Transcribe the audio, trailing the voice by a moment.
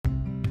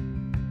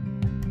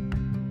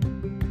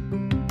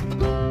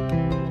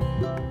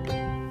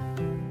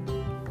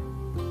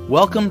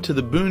Welcome to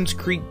the Boones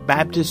Creek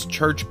Baptist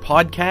Church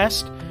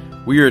podcast.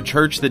 We are a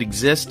church that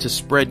exists to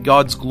spread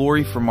God's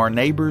glory from our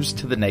neighbors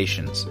to the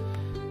nations.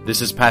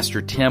 This is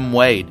Pastor Tim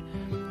Wade,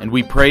 and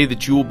we pray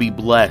that you will be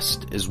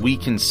blessed as we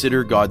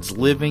consider God's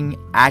living,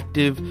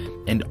 active,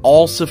 and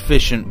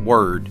all-sufficient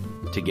Word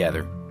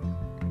together.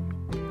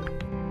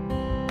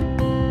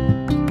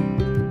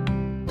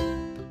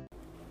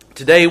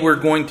 Today we're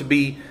going to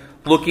be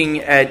looking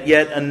at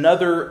yet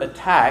another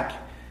attack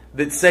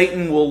that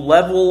Satan will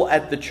level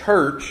at the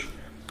church,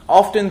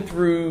 often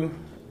through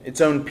its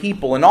own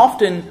people, and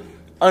often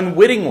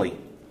unwittingly,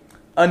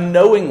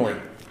 unknowingly.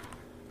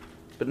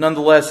 But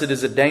nonetheless, it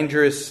is a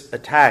dangerous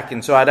attack.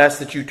 And so I'd ask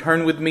that you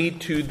turn with me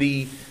to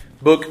the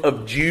book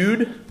of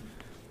Jude.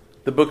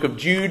 The book of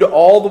Jude,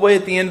 all the way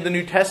at the end of the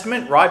New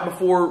Testament, right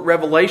before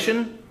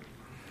Revelation.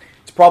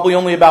 It's probably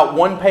only about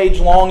one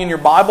page long in your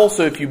Bible,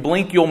 so if you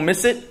blink, you'll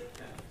miss it.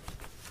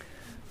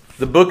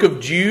 The book of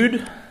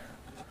Jude.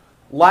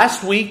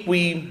 Last week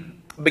we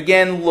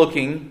began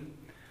looking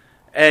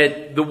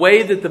at the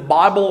way that the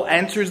Bible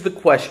answers the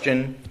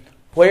question,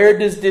 where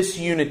does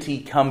disunity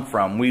come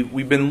from?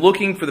 We've been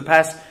looking for the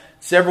past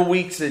several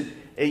weeks at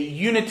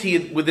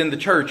unity within the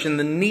church and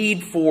the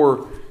need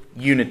for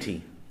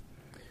unity.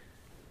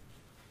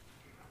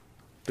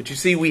 But you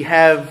see, we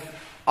have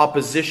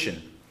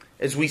opposition.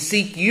 As we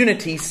seek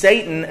unity,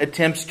 Satan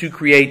attempts to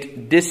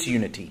create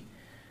disunity.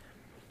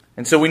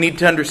 And so we need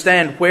to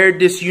understand where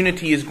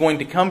disunity is going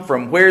to come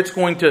from, where it's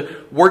going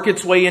to work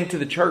its way into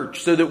the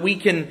church, so that we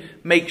can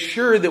make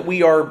sure that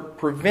we are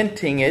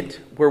preventing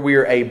it where we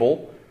are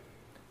able,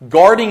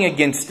 guarding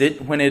against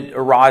it when it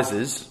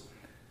arises,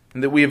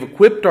 and that we have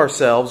equipped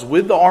ourselves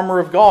with the armor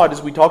of God,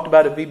 as we talked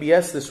about at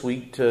VBS this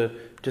week, to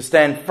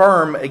stand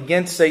firm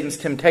against Satan's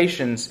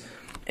temptations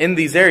in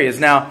these areas.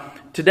 Now,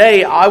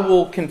 today I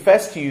will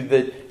confess to you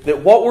that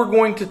what we're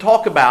going to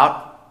talk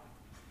about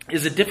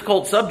is a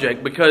difficult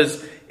subject,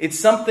 because it's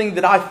something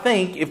that I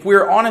think, if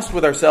we're honest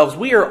with ourselves,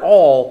 we are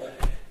all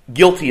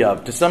guilty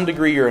of to some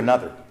degree or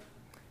another.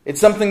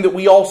 It's something that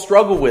we all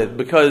struggle with,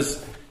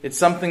 because it's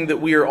something that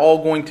we are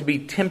all going to be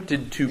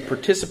tempted to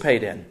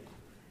participate in.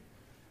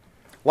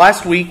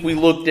 Last week we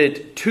looked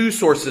at two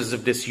sources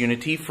of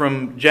disunity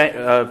from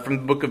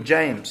the book of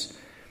James.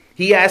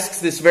 He asks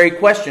this very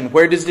question: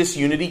 where does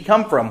disunity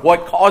come from?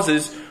 What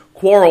causes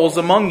quarrels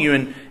among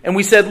you? And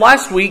we said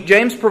last week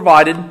James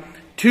provided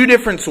two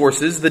different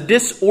sources: the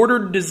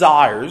disordered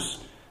desires,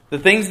 the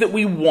things that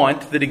we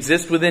want that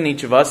exist within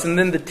each of us, and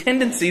then the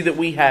tendency that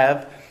we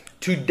have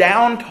to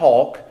down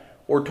talk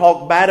or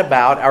talk bad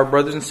about our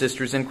brothers and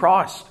sisters in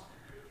Christ.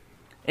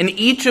 And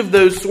each of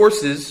those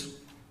sources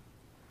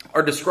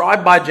are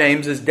described by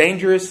James as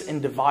dangerous and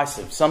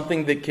divisive,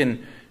 something that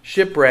can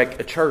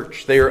shipwreck a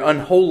church. They are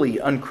unholy,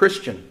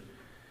 unchristian,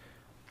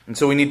 and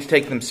so we need to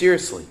take them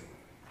seriously.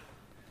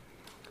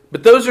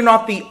 But those are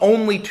not the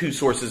only two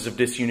sources of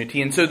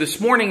disunity. And so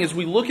this morning, as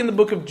we look in the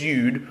book of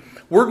Jude,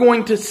 we're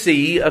going to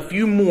see a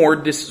few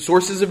more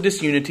sources of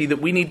disunity that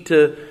we need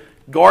to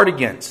guard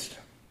against.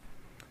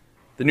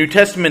 The New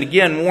Testament,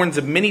 again, warns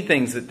of many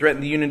things that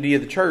threaten the unity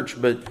of the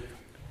church, but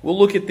we'll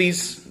look at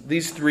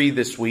these three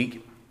this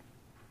week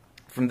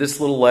from this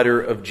little letter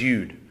of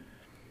Jude.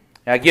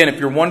 Now, again, if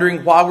you're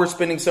wondering why we're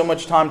spending so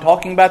much time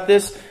talking about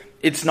this,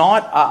 it's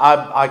not.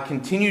 I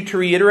continue to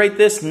reiterate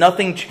this.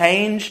 Nothing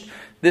changed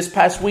this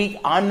past week.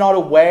 I'm not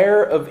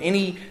aware of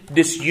any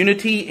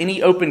disunity,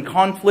 any open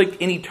conflict,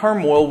 any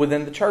turmoil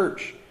within the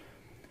church.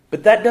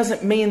 But that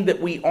doesn't mean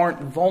that we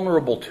aren't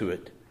vulnerable to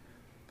it.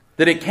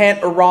 That it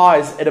can't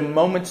arise at a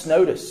moment's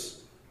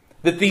notice.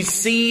 That these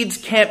seeds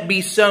can't be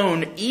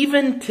sown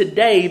even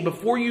today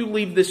before you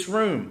leave this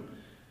room.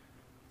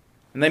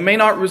 And they may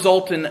not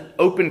result in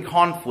open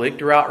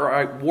conflict or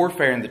outright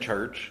warfare in the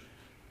church,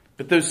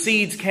 but those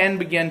seeds can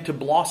begin to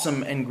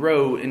blossom and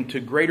grow into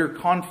greater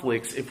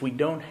conflicts if we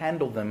don't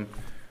handle them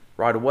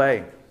right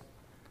away.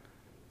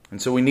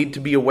 And so we need to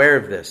be aware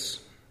of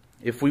this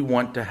if we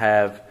want to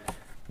have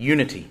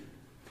unity.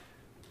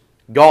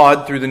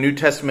 God, through the New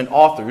Testament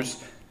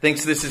authors,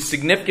 thinks this is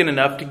significant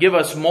enough to give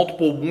us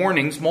multiple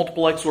warnings,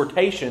 multiple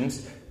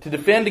exhortations to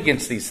defend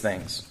against these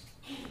things.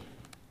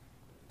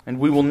 And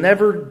we will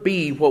never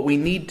be what we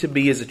need to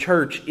be as a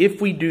church if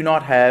we do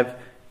not have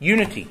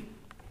unity.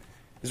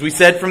 As we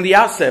said from the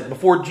outset,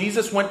 before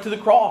Jesus went to the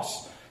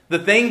cross, the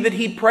thing that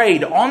he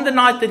prayed on the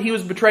night that he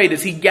was betrayed,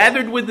 as he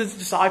gathered with his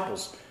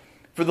disciples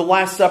for the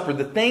Last Supper,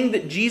 the thing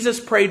that Jesus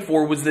prayed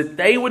for was that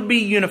they would be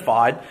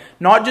unified,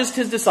 not just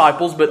his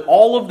disciples, but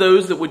all of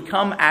those that would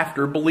come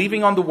after,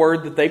 believing on the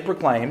word that they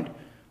proclaimed,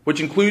 which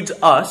includes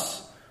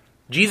us.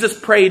 Jesus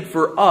prayed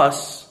for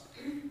us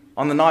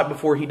on the night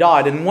before he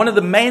died. And one of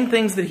the main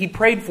things that he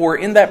prayed for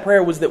in that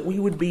prayer was that we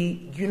would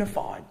be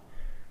unified.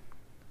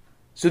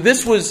 So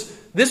this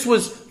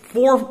was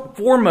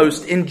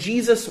foremost in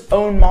Jesus'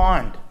 own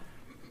mind,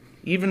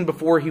 even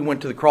before he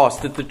went to the cross,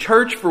 that the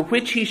church for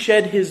which he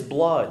shed his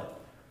blood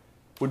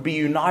would be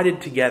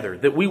united together,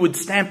 that we would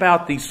stamp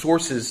out these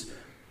sources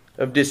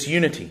of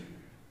disunity.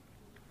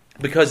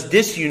 Because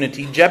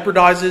disunity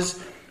jeopardizes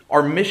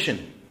our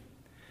mission.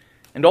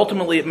 And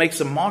ultimately it makes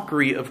a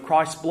mockery of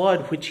Christ's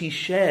blood, which He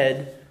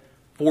shed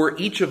for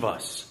each of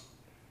us.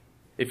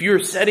 If you're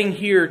sitting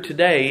here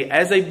today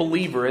as a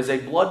believer, as a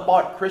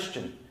blood-bought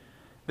Christian,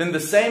 then the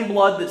same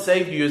blood that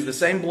saved you is the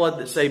same blood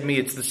that saved me.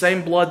 It's the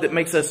same blood that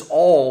makes us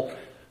all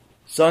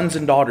sons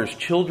and daughters,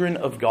 children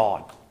of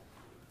God.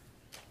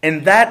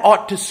 And that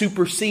ought to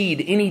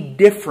supersede any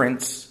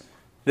difference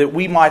that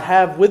we might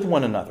have with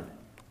one another.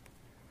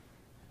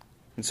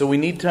 And so we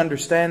need to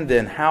understand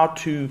then how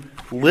to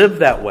live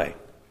that way,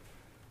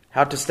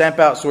 how to stamp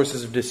out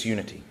sources of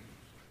disunity.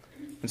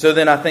 And so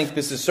then I think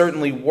this is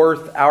certainly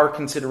worth our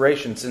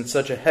consideration, since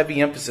such a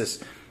heavy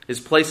emphasis is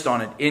placed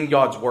on it in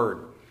God's Word.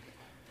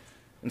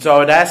 And so I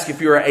would ask,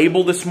 if you are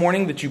able this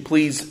morning, that you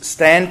please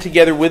stand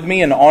together with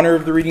me in honor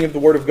of the reading of the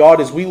Word of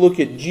God as we look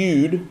at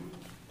Jude,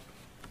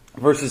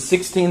 verses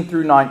 16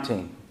 through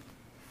 19.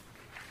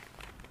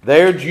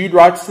 There, Jude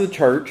writes to the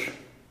church,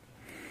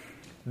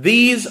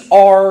 "These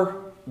are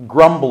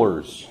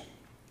grumblers,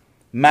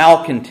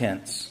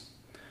 malcontents,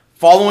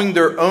 following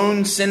their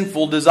own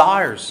sinful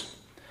desires.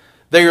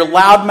 They are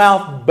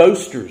loudmouthed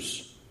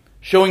boasters,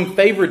 showing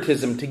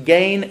favoritism to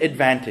gain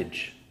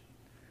advantage.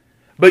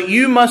 But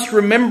you must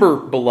remember,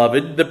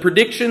 beloved, the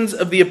predictions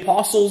of the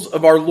apostles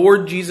of our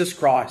Lord Jesus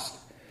Christ.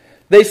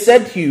 They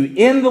said to you,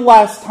 in the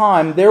last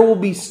time there will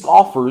be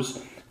scoffers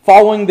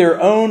following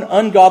their own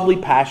ungodly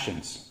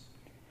passions.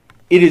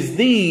 It is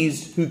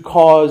these who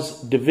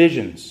cause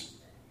divisions,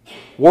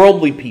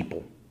 worldly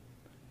people,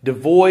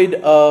 devoid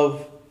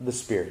of the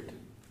Spirit."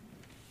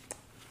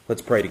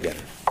 Let's pray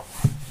together.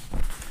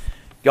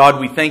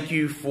 God, we thank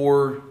you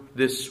for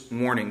this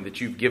warning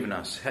that you've given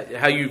us,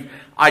 how you've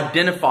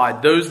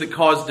identified those that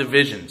cause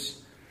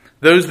divisions,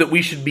 those that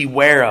we should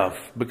beware of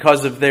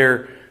because of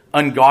their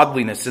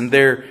ungodliness and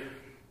their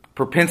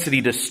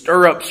propensity to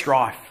stir up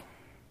strife.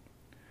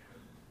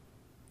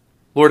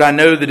 Lord, I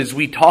know that as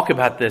we talk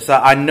about this,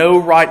 I know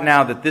right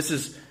now that this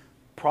is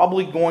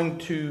probably going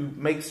to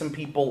make some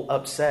people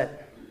upset.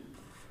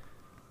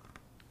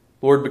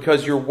 Lord,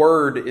 because your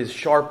word is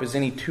sharp as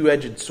any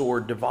two-edged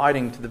sword,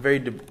 dividing to the very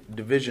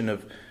division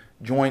of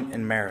joint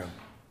and marrow.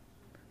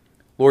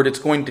 Lord, it's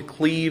going to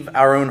cleave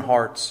our own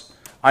hearts.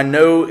 I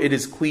know it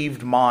has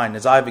cleaved mine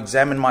as I've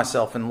examined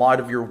myself in light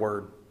of your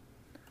word.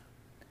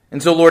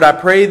 And so, Lord, I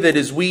pray that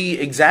as we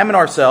examine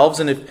ourselves,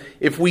 and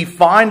if we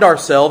find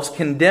ourselves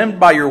condemned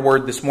by your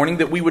word this morning,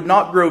 that we would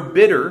not grow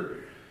bitter,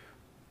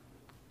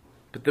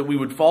 but that we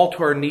would fall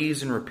to our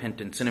knees in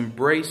repentance and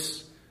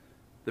embrace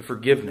the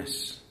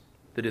forgiveness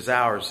that is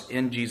ours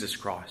in Jesus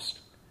Christ.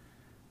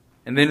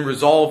 And then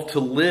resolve to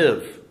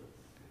live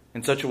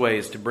in such a way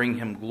as to bring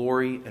him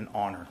glory and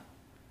honor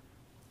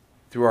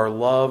through our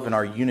love and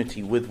our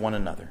unity with one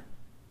another.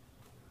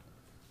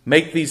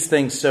 Make these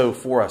things so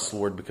for us,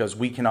 Lord, because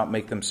we cannot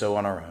make them so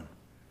on our own.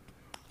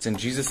 It's in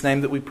Jesus'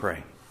 name that we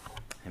pray.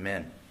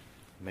 Amen.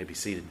 You may be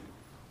seated.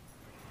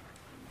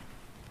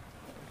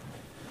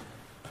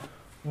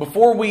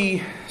 Before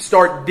we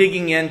start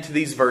digging into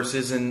these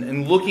verses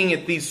and looking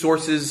at these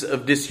sources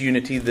of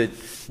disunity that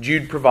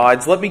Jude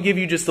provides, let me give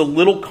you just a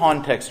little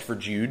context for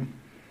Jude.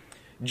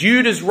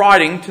 Jude is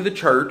writing to the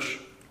church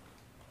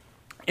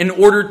in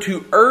order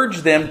to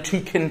urge them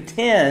to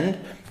contend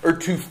or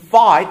to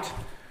fight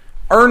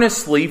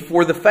earnestly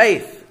for the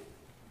faith.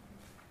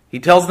 He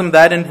tells them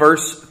that in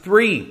verse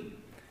 3.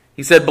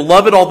 He said,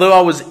 "Beloved, although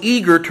I was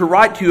eager to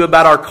write to you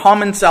about our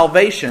common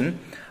salvation,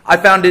 I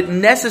found it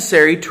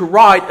necessary to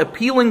write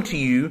appealing to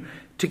you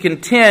to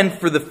contend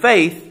for the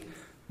faith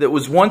that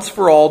was once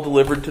for all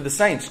delivered to the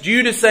saints."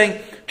 Jude is saying,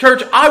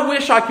 church, I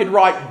wish I could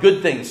write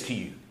good things to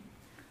you.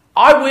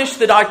 I wish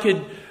that I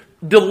could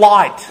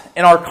delight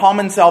in our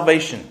common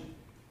salvation.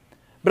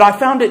 But I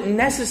found it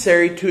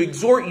necessary to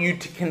exhort you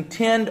to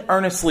contend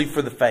earnestly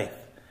for the faith.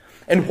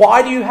 And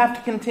why do you have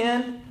to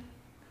contend?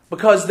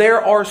 Because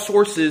there are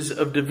sources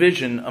of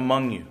division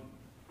among you.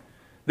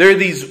 There are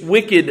these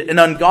wicked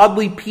and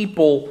ungodly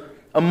people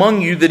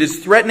among you that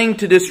is threatening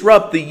to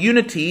disrupt the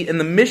unity and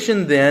the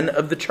mission then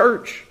of the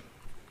church.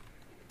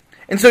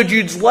 And so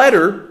Jude's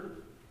letter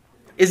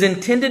is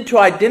intended to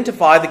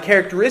identify the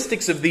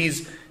characteristics of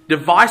these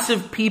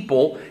divisive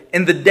people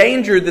and the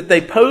danger that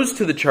they pose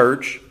to the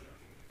church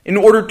in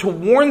order to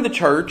warn the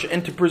church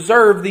and to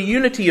preserve the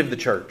unity of the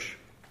church.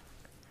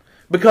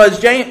 Because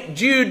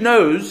Jude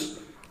knows,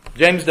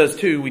 James does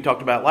too, we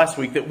talked about last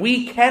week, that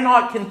we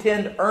cannot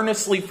contend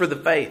earnestly for the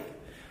faith.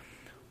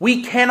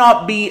 We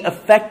cannot be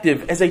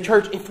effective as a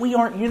church if we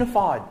aren't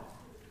unified.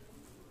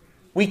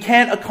 We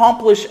can't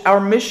accomplish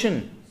our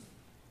mission.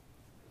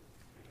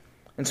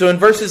 And so in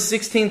verses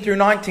 16 through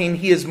 19,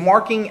 he is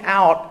marking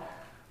out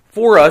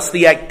for us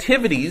the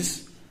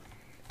activities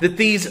that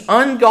these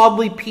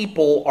ungodly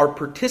people are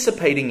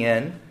participating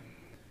in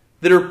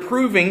that are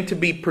proving to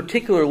be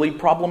particularly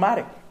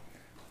problematic.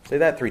 Say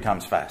that 3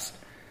 times fast.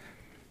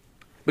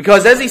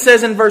 Because as he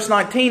says in verse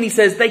 19, he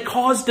says they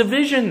cause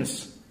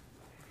divisions.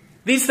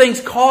 These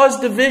things cause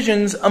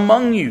divisions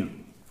among you.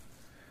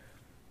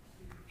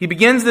 He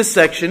begins this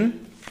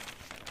section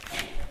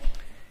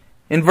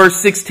in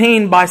verse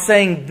 16 by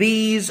saying,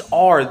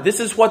 this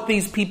is what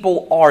these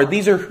people are.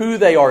 These are who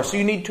they are. So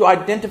you need to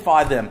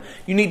identify them.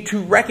 You need to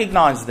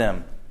recognize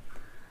them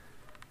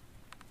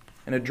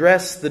and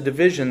address the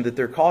division that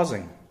they're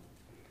causing.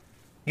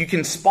 You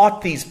can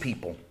spot these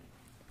people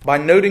by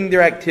noting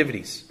their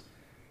activities,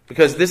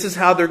 because this is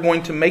how they're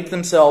going to make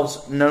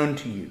themselves known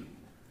to you.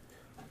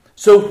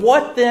 So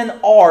what then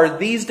are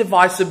these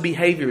divisive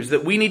behaviors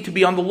that we need to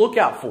be on the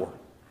lookout for?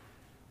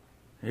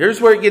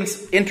 Here's where it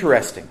gets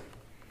interesting.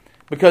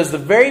 Because the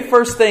very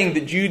first thing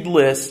that Jude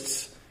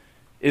lists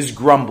is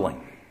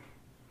grumbling.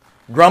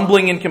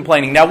 Grumbling and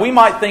complaining. Now we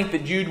might think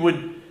that Jude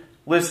would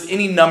list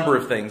any number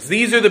of things.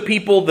 These are the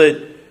people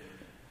that,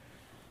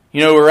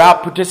 are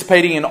out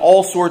participating in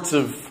all sorts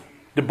of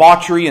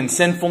debauchery and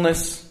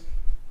sinfulness.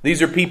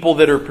 These are people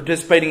that are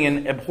participating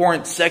in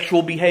abhorrent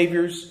sexual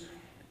behaviors.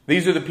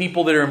 These are the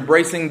people that are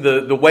embracing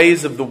the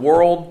ways of the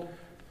world.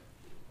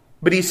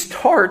 But he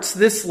starts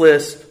this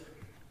list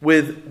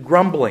with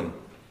grumbling.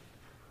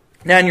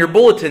 Now in your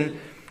bulletin,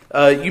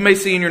 you may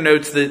see in your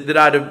notes that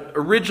I'd have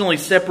originally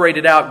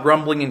separated out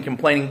grumbling and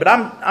complaining, but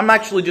I'm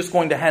actually just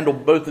going to handle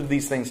both of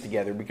these things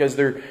together because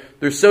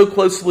they're so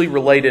closely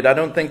related. I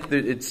don't think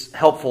that it's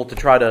helpful to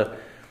try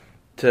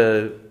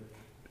to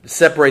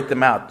separate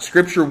them out.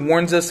 Scripture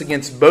warns us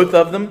against both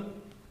of them.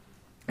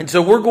 And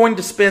so we're going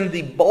to spend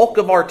the bulk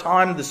of our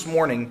time this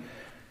morning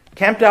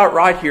camped out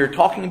right here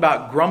talking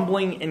about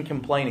grumbling and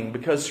complaining,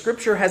 because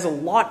Scripture has a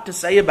lot to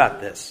say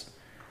about this.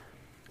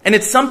 And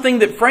it's something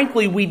that,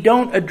 frankly, we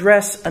don't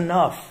address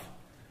enough,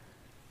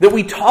 that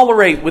we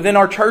tolerate within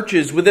our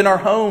churches, within our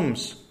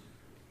homes.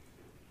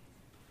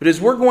 But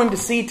as we're going to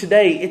see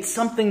today, it's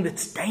something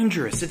that's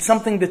dangerous. It's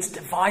something that's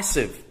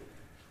divisive.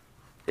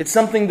 It's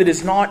something that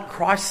is not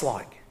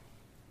Christ-like.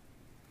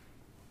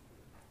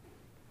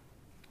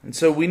 And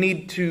so we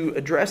need to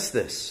address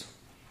this.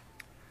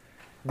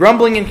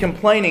 Grumbling and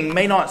complaining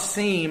may not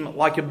seem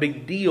like a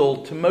big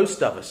deal to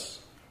most of us.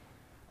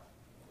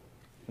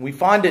 We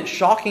find it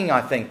shocking,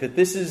 I think, that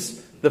this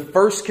is the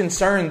first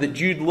concern that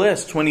Jude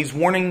lists when he's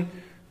warning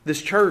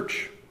this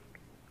church.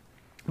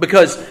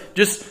 Because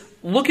just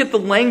look at the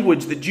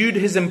language that Jude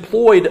has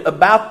employed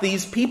about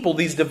these people,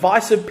 these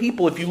divisive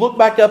people. If you look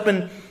back up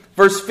in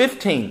verse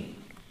 15,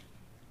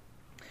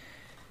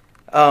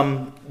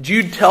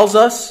 Jude tells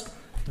us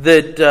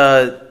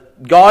that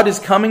God is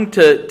coming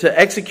to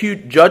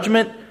execute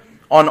judgment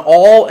on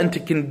all and to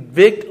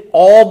convict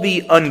all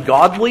the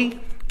ungodly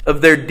of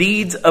their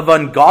deeds of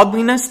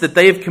ungodliness that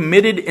they have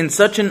committed in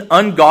such an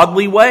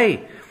ungodly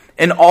way,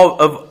 and all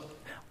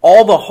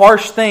the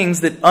harsh things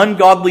that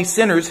ungodly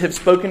sinners have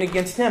spoken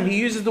against him. He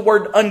uses the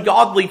word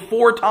ungodly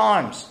 4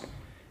 times.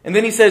 And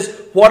then he says,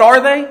 what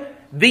are they?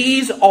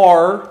 These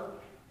are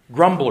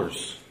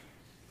grumblers.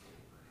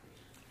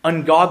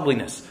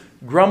 Ungodliness.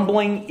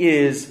 Grumbling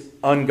is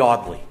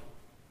ungodly.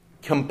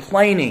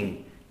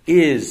 Complaining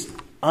is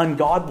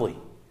ungodly.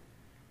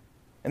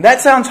 And that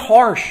sounds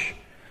harsh,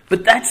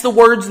 but that's the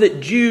words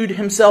that Jude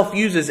himself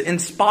uses,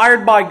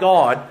 inspired by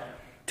God,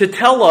 to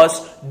tell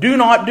us, do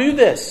not do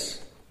this.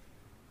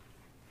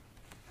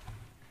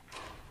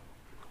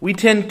 We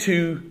tend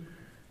to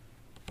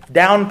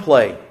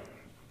downplay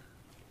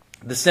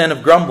the sin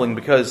of grumbling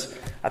because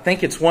I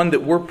think it's one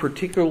that we're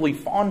particularly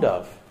fond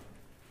of.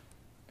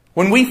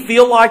 When we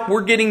feel like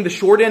we're getting the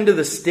short end of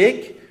the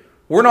stick,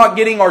 we're not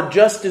getting our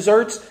just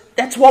desserts,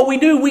 that's what we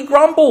do. We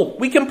grumble.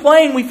 We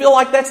complain. We feel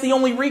like that's the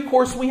only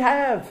recourse we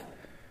have.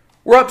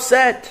 We're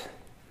upset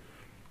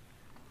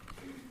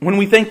when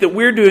we think that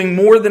we're doing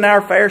more than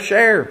our fair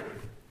share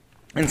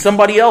and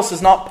somebody else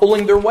is not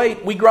pulling their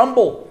weight. We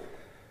grumble.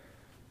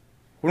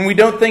 When we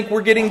don't think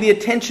we're getting the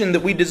attention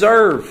that we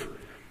deserve,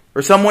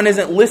 or someone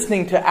isn't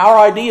listening to our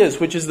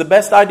ideas, which is the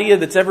best idea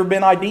that's ever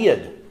been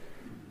ideated,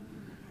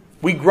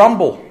 we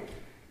grumble.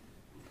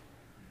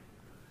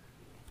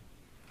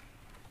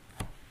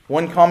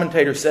 One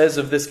commentator says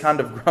of this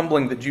kind of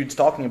grumbling that Jude's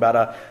talking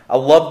about, I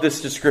love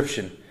this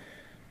description.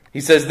 He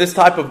says this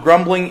type of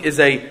grumbling is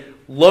a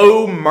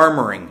low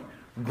murmuring,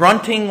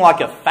 grunting like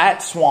a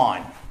fat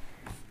swine.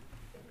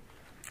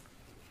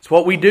 It's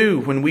what we do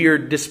when we are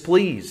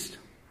displeased.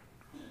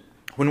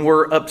 When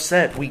we're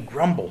upset, we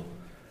grumble.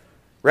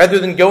 Rather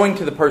than going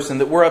to the person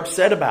that we're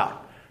upset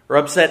about or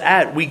upset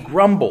at, we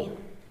grumble.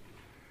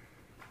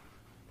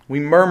 We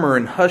murmur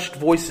in hushed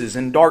voices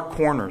in dark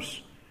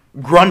corners,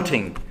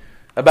 grunting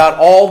about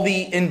all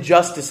the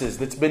injustices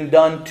that's been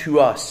done to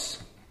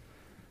us,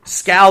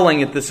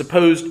 scowling at the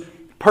supposed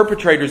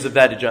perpetrators of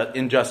that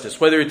injustice,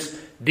 whether it's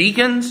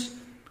deacons,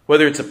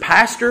 whether it's a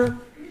pastor,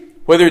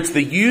 whether it's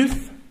the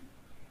youth,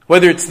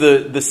 whether it's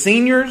the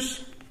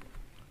seniors,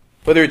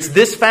 whether it's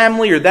this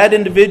family or that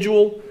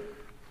individual.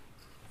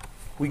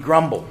 We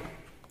grumble,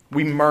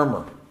 we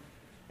murmur,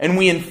 and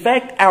we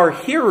infect our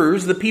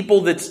hearers, the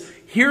people that's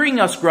hearing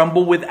us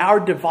grumble, with our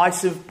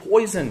divisive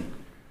poison.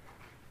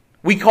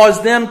 We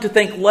cause them to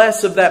think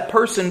less of that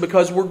person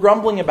because we're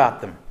grumbling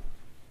about them.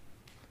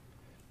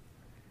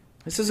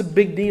 This is a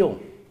big deal.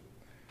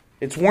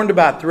 It's warned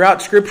about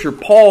throughout Scripture.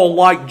 Paul,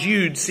 like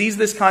Jude, sees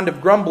this kind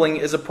of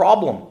grumbling as a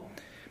problem.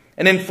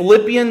 And in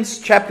Philippians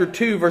chapter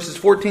 2, verses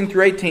 14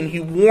 through 18, he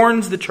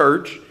warns the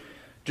church,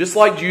 just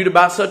like Jude,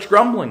 about such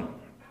grumbling.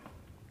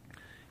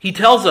 He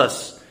tells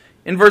us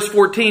in verse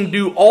 14,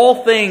 "Do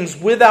all things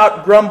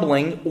without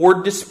grumbling or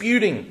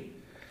disputing,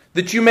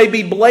 that you may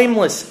be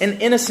blameless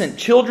and innocent,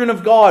 children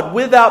of God,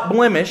 without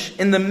blemish,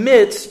 in the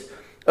midst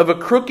of a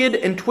crooked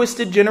and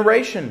twisted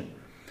generation,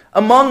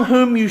 among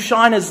whom you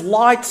shine as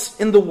lights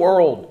in the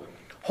world,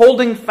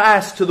 holding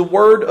fast to the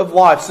word of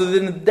life, so that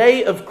in the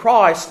day of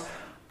Christ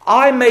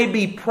I may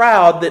be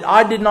proud that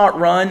I did not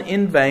run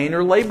in vain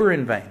or labor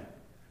in vain."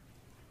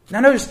 Now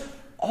notice,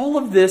 all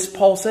of this,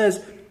 Paul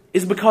says,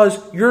 is because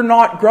you're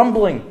not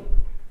grumbling.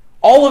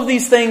 All of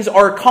these things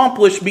are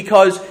accomplished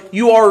because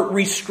you are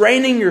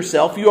restraining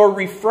yourself, you are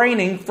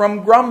refraining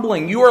from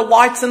grumbling. You are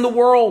lights in the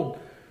world,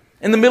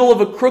 in the middle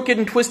of a crooked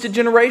and twisted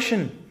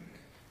generation.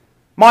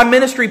 My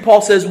ministry,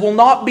 Paul says, will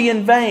not be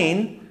in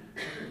vain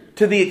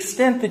to the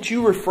extent that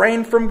you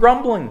refrain from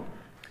grumbling.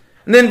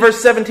 And then verse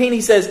 17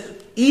 he says,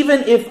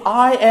 "Even if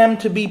I am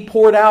to be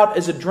poured out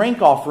as a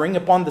drink offering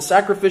upon the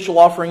sacrificial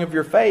offering of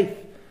your faith,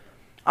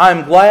 I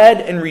am glad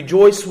and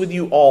rejoice with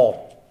you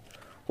all.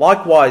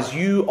 Likewise,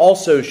 you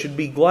also should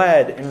be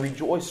glad and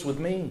rejoice with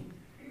me."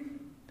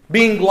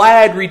 Being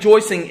glad,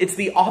 rejoicing, it's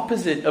the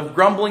opposite of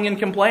grumbling and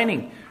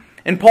complaining.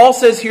 And Paul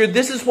says here,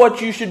 this is what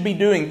you should be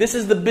doing. This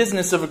is the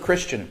business of a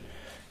Christian,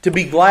 to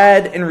be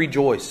glad and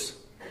rejoice.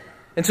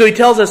 And so he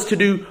tells us to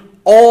do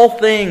all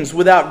things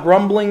without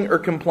grumbling or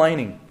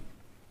complaining.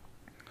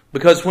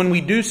 Because when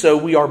we do so,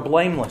 we are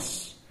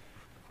blameless.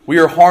 We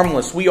are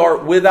harmless. We are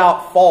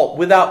without fault,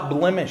 without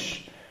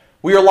blemish.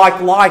 We are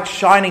like light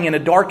shining in a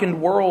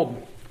darkened world.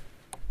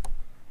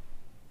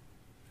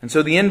 And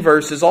so the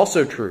inverse is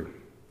also true.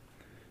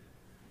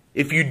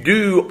 If you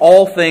do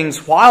all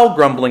things while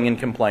grumbling and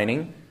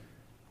complaining,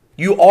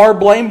 you are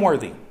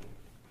blameworthy.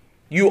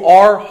 You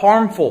are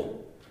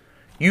harmful.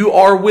 You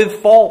are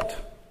with fault.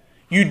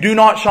 You do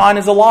not shine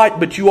as a light,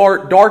 but you are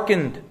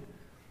darkened.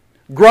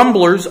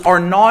 Grumblers are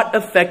not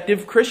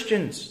effective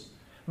Christians,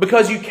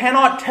 because you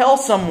cannot tell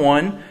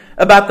someone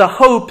about the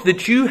hope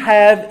that you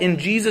have in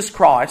Jesus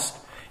Christ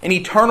and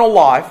eternal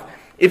life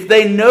if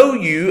they know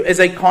you as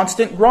a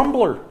constant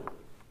grumbler.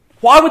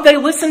 Why would they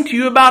listen to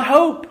you about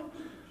hope?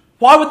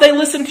 Why would they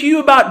listen to you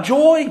about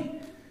joy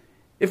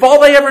if all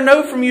they ever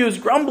know from you is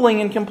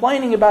grumbling and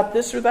complaining about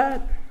this or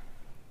that?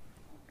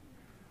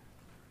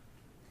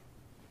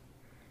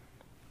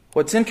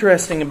 What's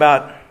interesting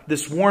about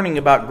this warning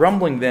about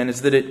grumbling then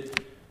is that it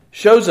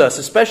shows us,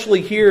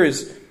 especially here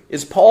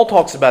as Paul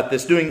talks about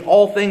this, doing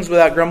all things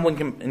without grumbling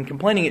and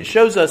complaining, it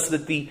shows us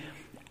that the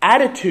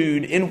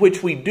attitude in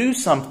which we do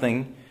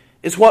something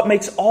is what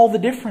makes all the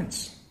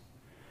difference.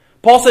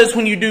 Paul says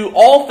when you do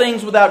all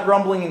things without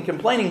grumbling and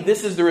complaining,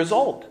 this is the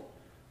result.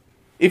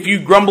 If you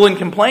grumble and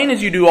complain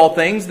as you do all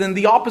things, then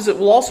the opposite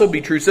will also be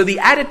true. So the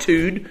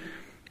attitude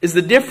is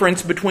the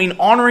difference between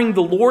honoring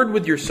the Lord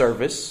with your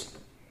service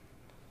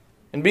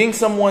and being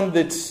someone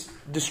that's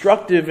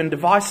destructive and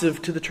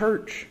divisive to the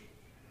church.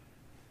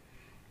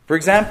 For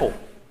example,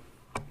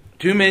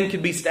 two men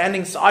could be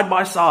standing side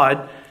by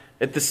side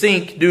at the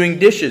sink doing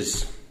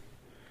dishes.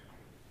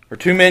 Or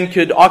two men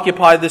could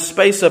occupy this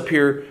space up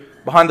here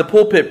behind the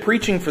pulpit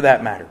preaching, for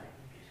that matter.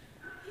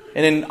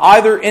 And in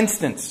either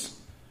instance,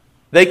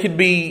 they could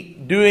be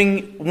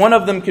doing, one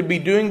of them could be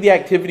doing the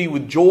activity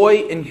with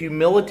joy and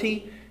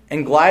humility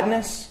and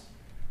gladness.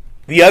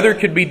 The other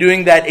could be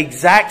doing that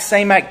exact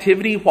same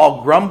activity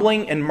while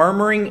grumbling and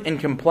murmuring and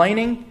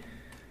complaining.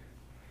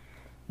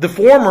 The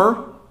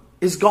former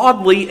is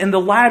godly and the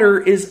latter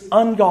is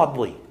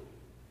ungodly.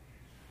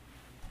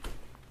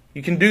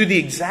 You can do the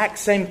exact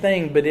same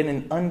thing, but in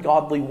an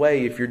ungodly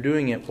way if you're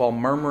doing it while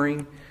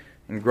murmuring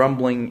and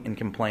grumbling and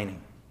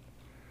complaining.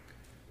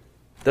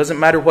 It doesn't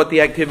matter what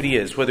the activity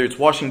is, whether it's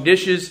washing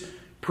dishes,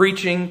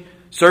 preaching,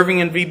 serving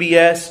in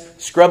VBS,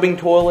 scrubbing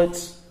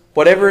toilets,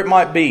 whatever it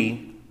might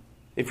be.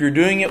 If you're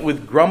doing it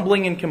with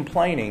grumbling and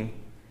complaining,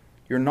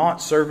 you're not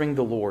serving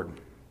the Lord.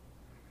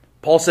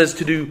 Paul says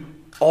to do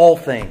all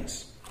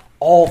things,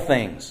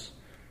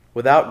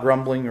 without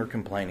grumbling or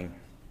complaining.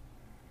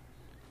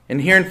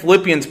 And here in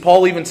Philippians,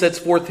 Paul even sets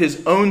forth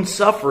his own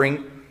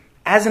suffering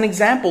as an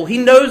example. He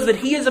knows that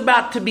he is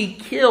about to be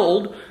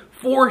killed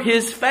for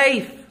his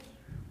faith.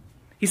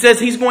 He says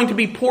he's going to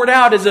be poured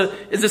out as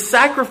a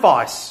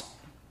sacrifice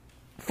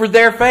for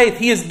their faith.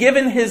 He has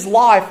given his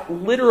life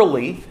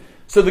literally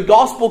so the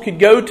gospel could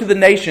go to the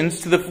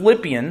nations, to the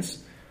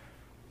Philippians.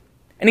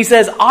 And he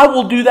says, I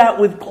will do that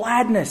with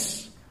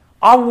gladness.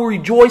 I will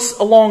rejoice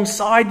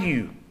alongside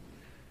you.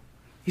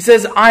 He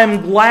says, I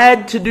am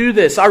glad to do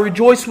this. I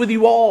rejoice with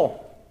you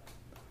all.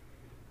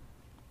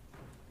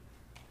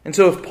 And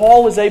so if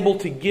Paul is able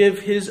to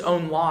give his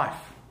own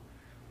life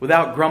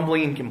without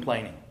grumbling and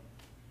complaining,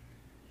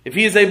 if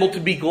he is able to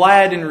be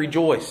glad and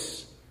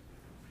rejoice,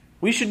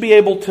 we should be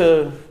able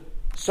to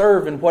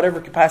serve in whatever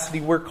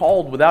capacity we're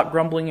called without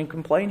grumbling and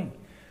complaining.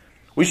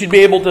 We should be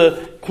able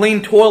to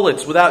clean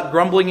toilets without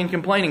grumbling and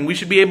complaining. We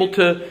should be able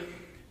to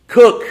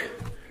cook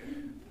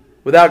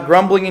without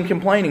grumbling and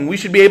complaining. We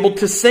should be able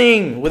to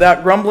sing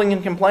without grumbling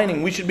and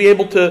complaining. We should be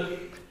able to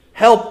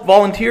help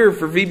volunteer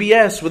for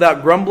VBS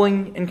without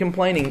grumbling and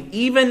complaining,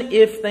 even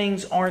if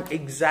things aren't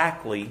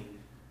exactly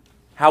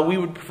how we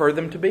would prefer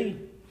them to be.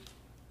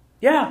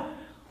 Yeah,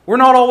 we're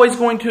not always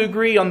going to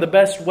agree on the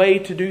best way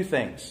to do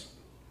things,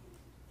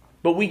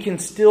 but we can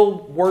still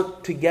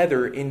work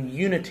together in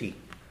unity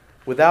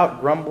without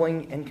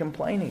grumbling and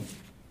complaining.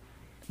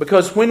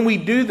 Because when we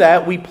do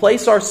that, we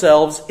place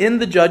ourselves in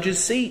the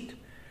judge's seat.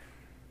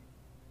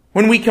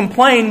 When we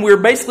complain, we're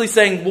basically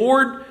saying,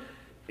 Lord,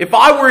 if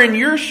I were in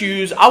your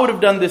shoes, I would have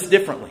done this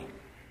differently.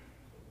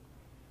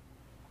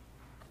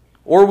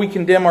 Or we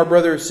condemn our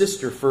brother or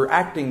sister for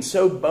acting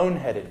so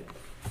boneheaded.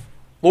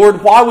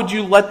 Lord, why would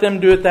you let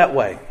them do it that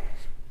way?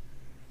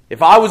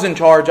 If I was in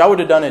charge, I would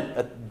have done it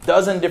a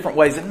dozen different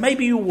ways, and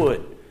maybe you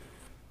would.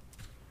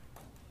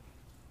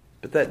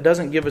 But that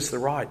doesn't give us the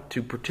right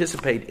to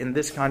participate in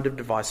this kind of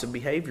divisive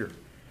behavior.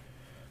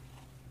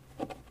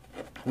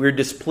 We're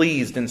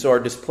displeased, and so our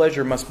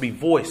displeasure must be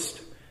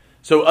voiced,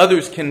 so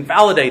others can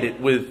validate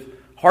it with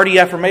hearty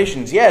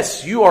affirmations.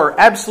 Yes, you are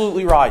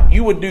absolutely right.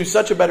 You would do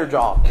such a better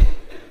job.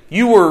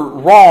 You were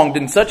wronged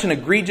in such an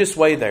egregious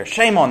way there.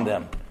 Shame on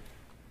them.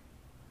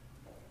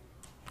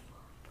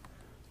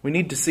 We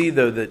need to see,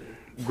 though, that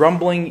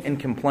grumbling and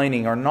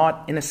complaining are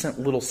not innocent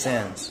little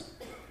sins.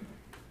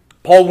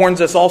 Paul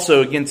warns us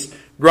also against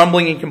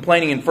grumbling and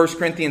complaining in 1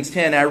 Corinthians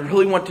 10. I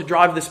really want to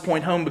drive this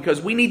point home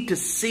because we need to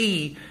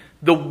see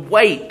the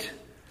weight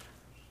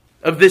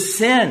of this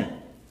sin.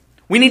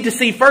 We need to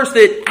see first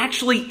that it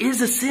actually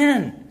is a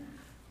sin,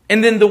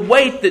 and then the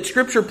weight that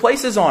Scripture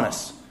places on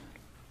us,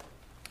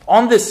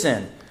 on this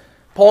sin.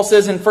 Paul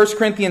says in 1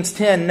 Corinthians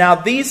 10, now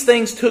these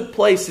things took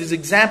place as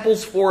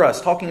examples for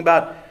us, talking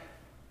about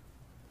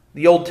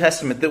the Old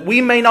Testament, that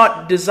we may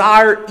not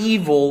desire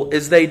evil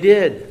as they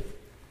did.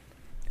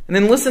 And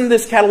then listen to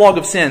this catalog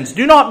of sins.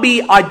 Do not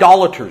be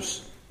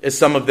idolaters, as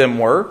some of them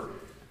were.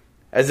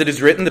 As it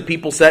is written, the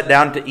people sat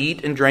down to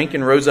eat and drink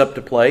and rose up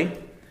to play.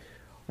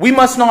 We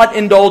must not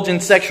indulge in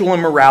sexual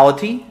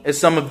immorality, as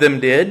some of them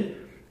did,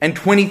 and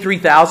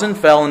 23,000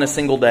 fell in a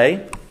single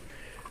day.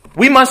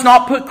 We must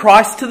not put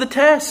Christ to the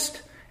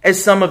test,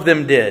 as some of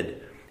them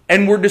did,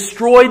 and were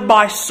destroyed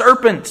by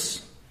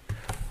serpents.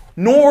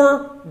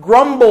 Nor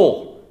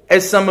grumble,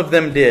 as some of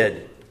them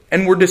did,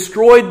 and were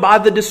destroyed by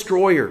the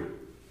destroyer.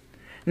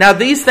 Now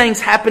these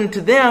things happened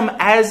to them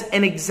as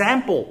an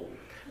example,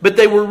 but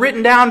they were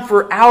written down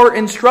for our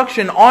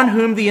instruction, on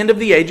whom the end of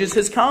the ages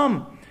has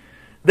come.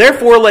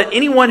 Therefore let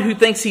anyone who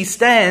thinks he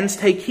stands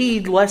take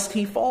heed lest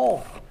he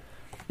fall.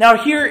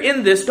 Now here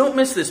in this, don't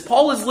miss this,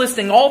 Paul is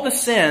listing all the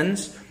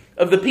sins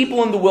of the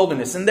people in the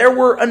wilderness, and there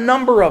were a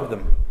number of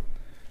them.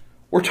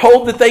 We're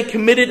told that they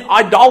committed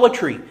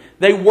idolatry.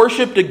 They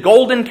worshipped a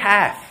golden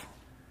calf.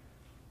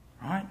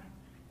 Right?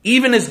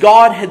 Even as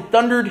God had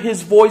thundered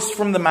his voice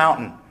from the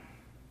mountain,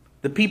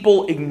 the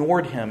people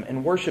ignored him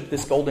and worshipped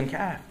this golden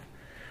calf.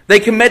 They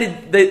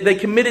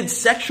committed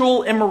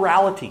sexual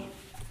immorality.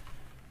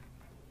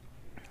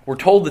 We're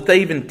told that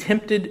they even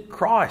tempted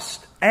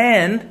Christ.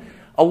 And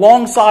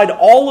alongside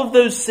all of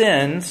those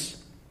sins,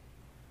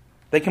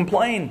 they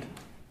complained.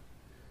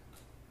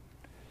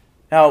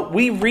 Now,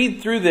 we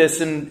read through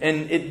this and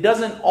it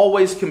doesn't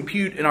always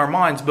compute in our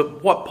minds.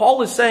 But what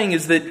Paul is saying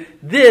is that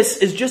this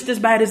is just as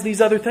bad as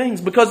these other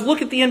things. Because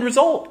look at the end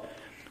result.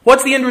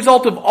 What's the end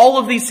result of all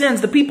of these sins?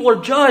 The people are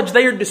judged.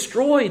 They are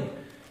destroyed.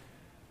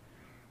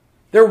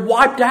 They're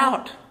wiped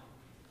out.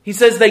 He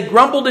says they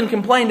grumbled and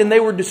complained and they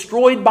were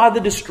destroyed by the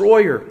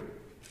destroyer.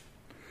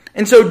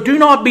 And so do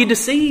not be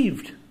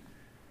deceived.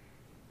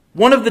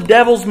 One of the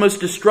devil's most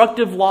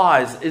destructive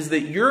lies is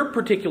that your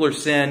particular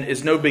sin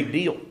is no big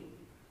deal.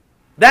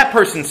 That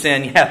person's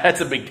sin, yeah, that's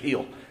a big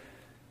deal.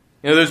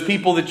 You know, those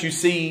people that you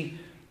see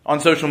on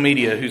social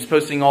media who's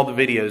posting all the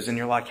videos and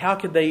you're like, how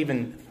could they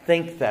even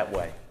think that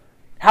way?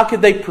 How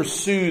could they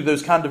pursue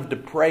those kind of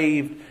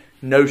depraved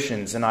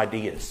notions and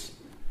ideas?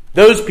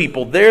 Those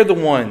people, they're the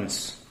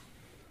ones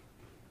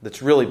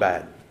that's really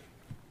bad.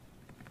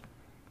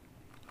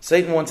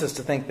 Satan wants us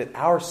to think that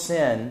our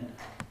sin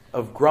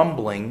of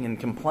grumbling and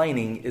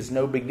complaining is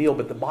no big deal,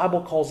 but the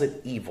Bible calls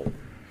it evil,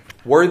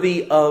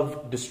 worthy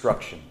of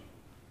destruction.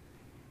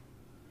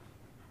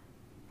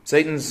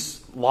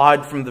 Satan's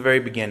lied from the very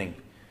beginning.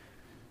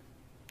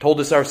 Told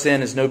us our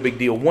sin is no big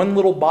deal. One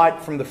little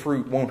bite from the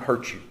fruit won't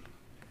hurt you.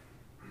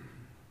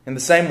 In the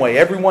same way,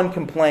 everyone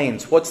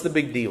complains. What's the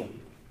big deal?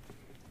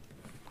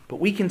 But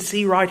we can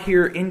see right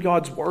here in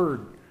God's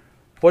Word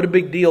what a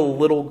big deal a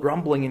little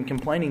grumbling and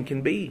complaining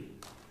can be.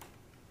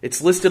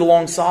 It's listed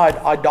alongside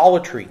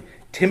idolatry,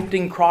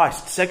 tempting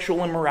Christ,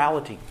 sexual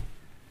immorality.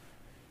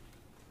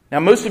 Now,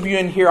 most of you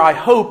in here, I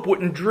hope,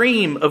 wouldn't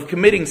dream of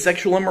committing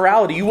sexual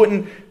immorality. You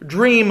wouldn't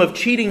dream of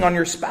cheating on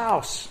your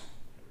spouse.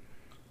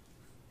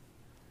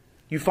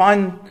 You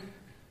find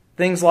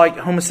things like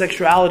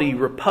homosexuality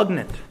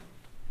repugnant.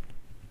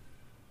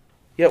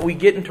 Yet we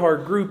get into our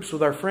groups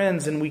with our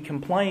friends and we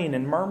complain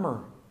and murmur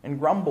and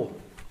grumble,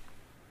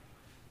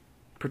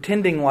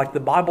 pretending like the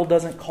Bible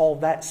doesn't call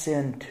that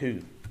sin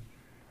too.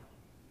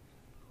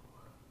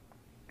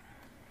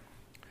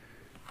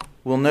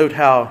 we'll note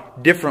how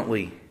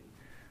differently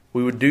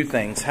we would do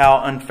things, how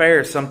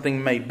unfair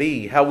something may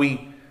be, how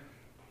we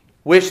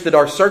wish that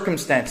our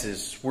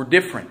circumstances were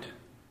different.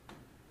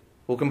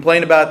 We'll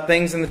complain about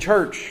things in the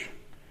church.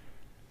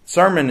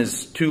 Sermon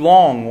is too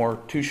long or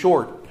too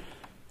short.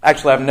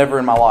 Actually, I've never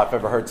in my life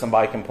ever heard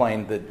somebody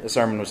complain that a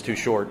sermon was too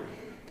short.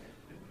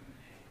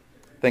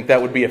 I think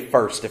that would be a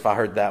first if I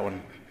heard that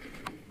one.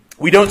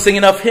 We don't sing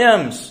enough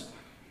hymns.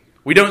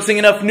 We don't sing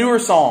enough newer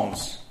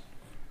songs.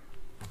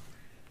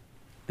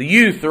 The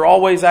youth are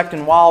always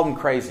acting wild and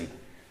crazy.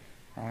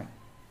 Right?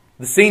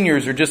 The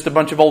seniors are just a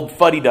bunch of old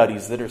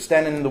fuddy-duddies that are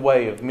standing in the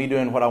way of me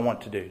doing what I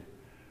want to do.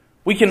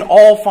 We can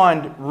all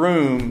find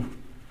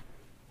room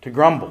to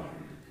grumble.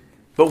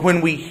 But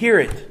when we hear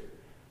it,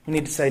 we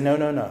need to say, no,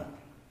 no, no.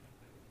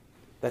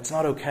 That's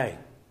not okay.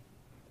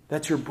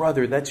 That's your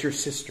brother. That's your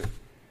sister.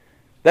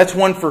 That's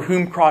one for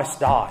whom Christ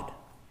died.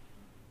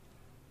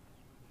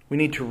 We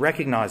need to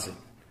recognize it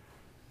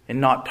and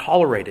not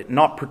tolerate it,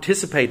 not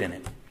participate in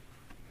it.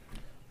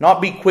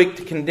 Not be quick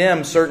to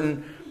condemn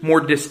certain more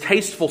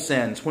distasteful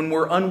sins when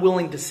we're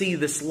unwilling to see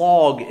this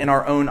log in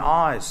our own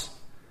eyes.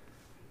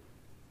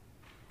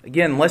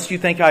 Again, lest you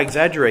think I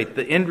exaggerate,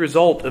 the end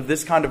result of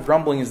this kind of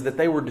grumbling is that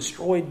they were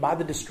destroyed by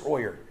the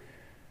destroyer.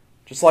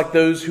 Just like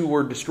those who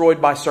were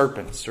destroyed by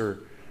serpents or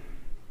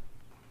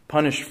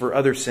punished for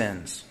other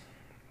sins.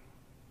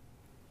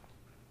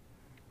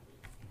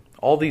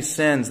 All these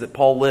sins that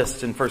Paul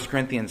lists in 1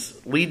 Corinthians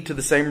lead to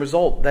the same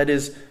result. That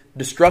is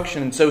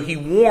destruction. And so he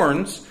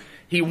warns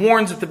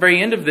at the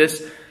very end of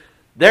this,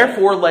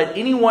 therefore let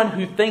anyone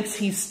who thinks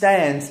he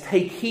stands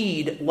take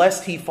heed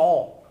lest he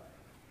fall.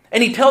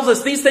 And he tells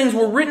us these things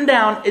were written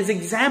down as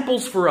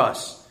examples for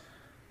us.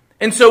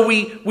 And so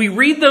we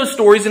read those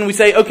stories and we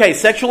say, okay,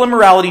 sexual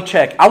immorality,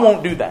 check. I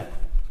won't do that.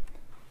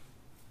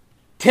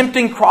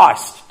 Tempting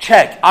Christ,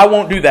 check. I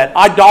won't do that.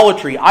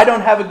 Idolatry, I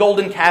don't have a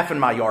golden calf in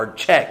my yard,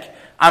 check.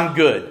 I'm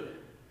good.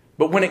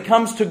 But when it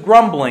comes to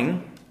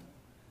grumbling,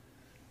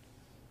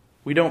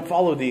 we don't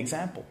follow the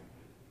example.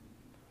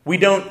 We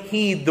don't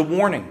heed the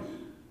warning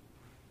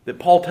that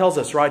Paul tells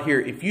us right here.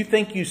 If you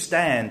think you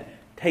stand,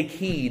 take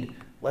heed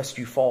lest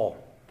you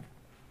fall.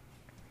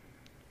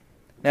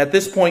 Now at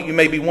this point you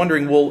may be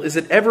wondering, well, is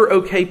it ever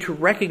okay to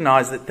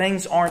recognize that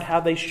things aren't how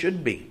they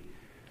should be?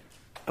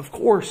 Of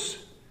course.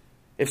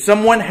 If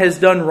someone has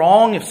done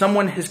wrong, if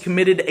someone has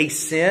committed a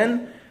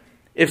sin,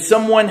 if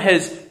someone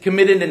has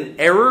committed an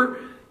error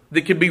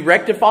that could be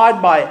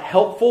rectified by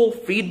helpful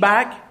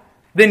feedback,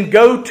 then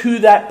go to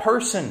that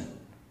person.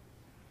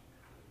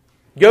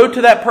 Go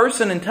to that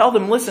person and tell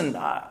them, listen,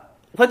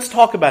 let's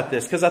talk about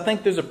this because I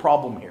think there's a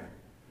problem here.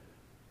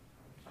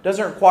 It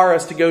doesn't require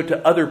us to go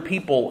to other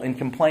people and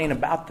complain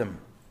about them.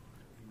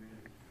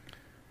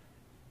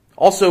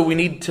 Also, we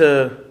need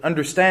to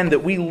understand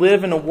that we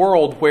live in a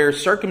world where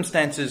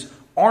circumstances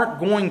aren't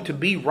going to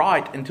be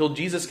right until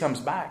Jesus comes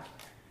back.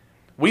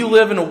 We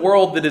live in a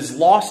world that is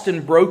lost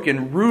and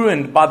broken,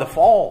 ruined by the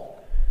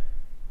fall.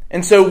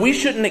 And so we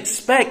shouldn't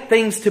expect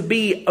things to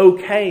be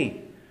okay,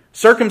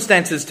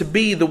 circumstances to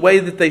be the way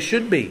that they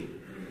should be.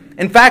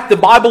 In fact, the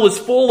Bible is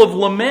full of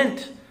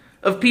lament,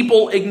 of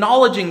people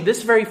acknowledging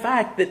this very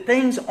fact that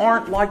things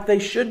aren't like they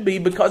should be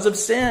because of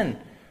sin.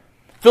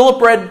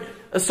 Philip read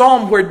a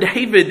psalm where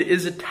David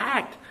is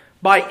attacked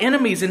by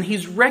enemies and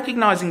he's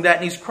recognizing that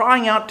and he's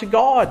crying out to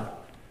God.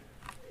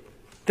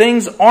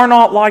 Things are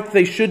not like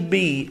they should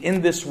be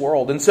in this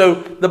world. And so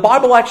the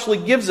Bible actually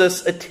gives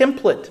us a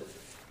template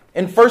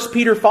in 1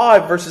 Peter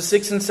 5 verses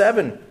 6 and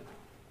 7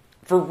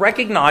 for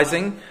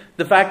recognizing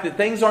the fact that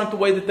things aren't the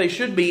way that they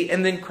should be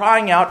and then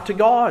crying out to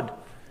God.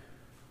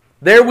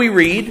 There we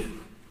read,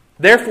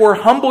 therefore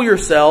humble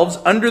yourselves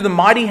under the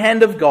mighty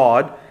hand of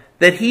God,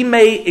 that He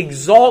may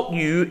exalt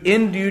you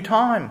in due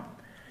time,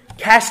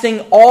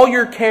 casting all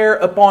your care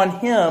upon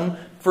Him,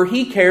 for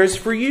He cares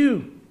for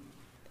you.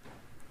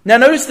 Now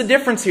notice the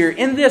difference here.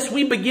 In this,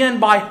 we begin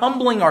by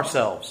humbling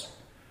ourselves,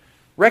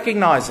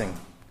 recognizing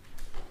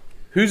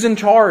who's in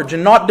charge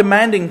and not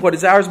demanding what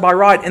is ours by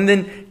right, and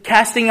then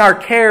casting our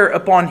care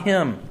upon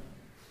Him.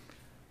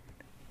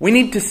 We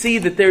need to see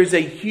that there's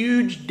a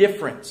huge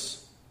difference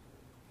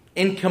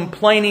in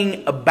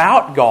complaining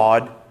about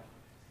God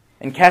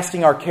and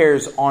casting our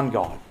cares on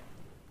God.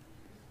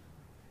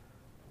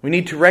 We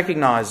need to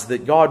recognize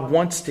that God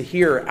wants to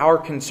hear our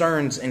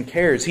concerns and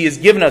cares. He has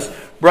given us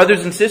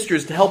brothers and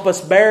sisters to help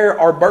us bear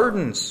our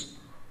burdens.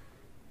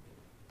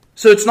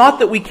 So it's not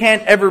that we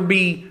can't ever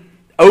be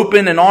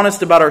open and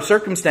honest about our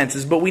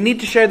circumstances, but we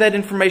need to share that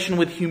information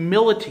with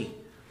humility,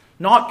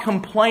 not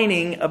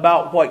complaining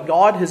about what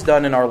God has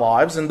done in our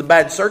lives and the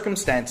bad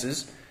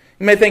circumstances.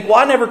 You may think, well,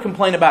 I never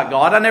complain about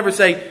God. I never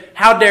say,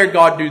 how dare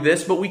God do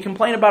this? But we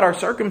complain about our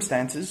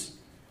circumstances.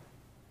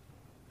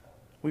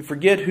 We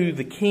forget who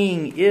the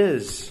King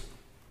is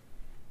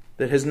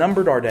that has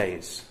numbered our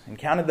days and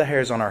counted the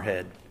hairs on our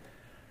head.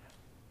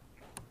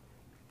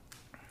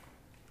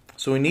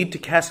 So we need to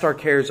cast our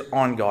cares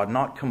on God,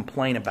 not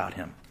complain about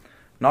Him,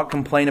 not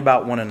complain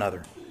about one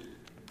another.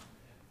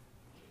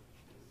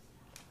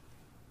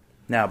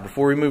 Now,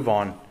 before we move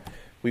on,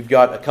 we've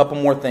got a couple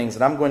more things,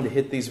 and I'm going to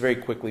hit these very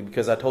quickly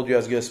because I told you I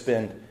was going to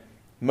spend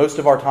most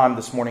of our time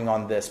this morning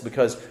on this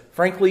because,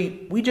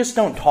 frankly, we just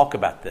don't talk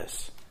about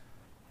this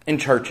in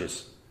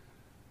churches.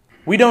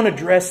 We don't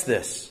address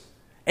this.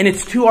 And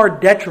it's to our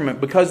detriment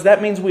because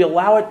that means we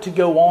allow it to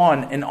go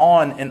on and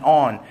on and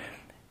on.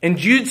 And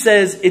Jude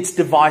says it's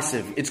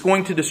divisive. It's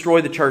going to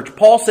destroy the church.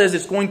 Paul says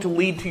it's going to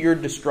lead to your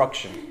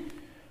destruction.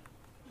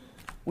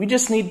 We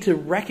just need to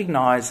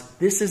recognize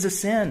this is a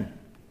sin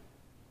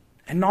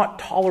and not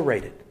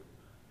tolerate it.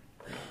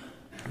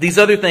 These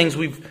other things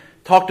we've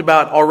talked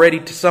about already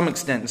to some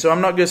extent. And so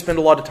I'm not going to spend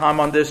a lot of time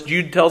on this.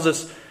 Jude tells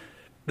us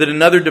that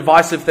another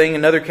divisive thing,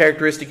 another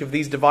characteristic of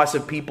these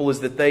divisive people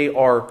is that they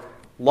are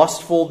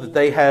lustful, that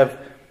they have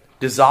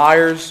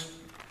desires,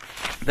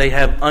 they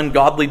have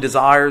ungodly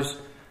desires,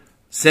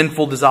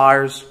 sinful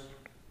desires.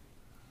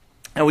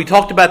 And we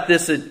talked about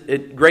this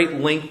at great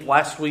length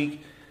last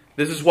week.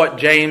 This is what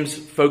James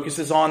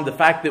focuses on, the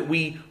fact that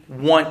we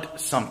want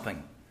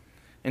something.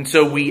 And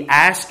so we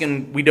ask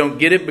and we don't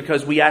get it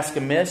because we ask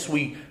amiss.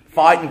 We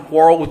fight and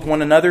quarrel with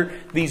one another.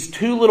 These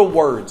two little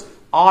words,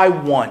 I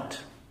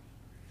want,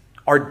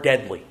 are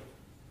deadly.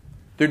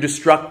 They're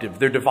destructive.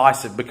 They're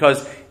divisive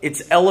because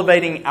it's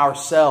elevating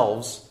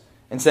ourselves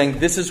and saying,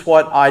 this is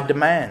what I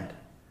demand.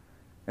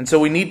 And so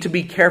we need to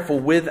be careful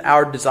with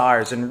our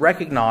desires and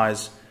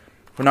recognize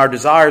when our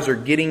desires are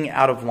getting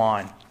out of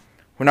line,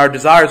 when our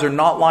desires are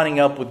not lining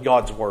up with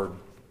God's Word,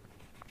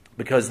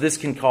 because this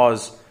can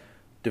cause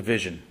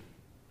division.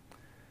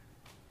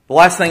 The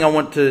last thing I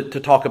want to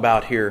talk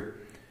about here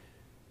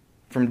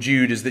from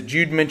Jude is that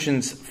Jude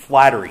mentions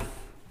flattery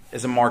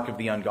as a mark of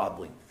the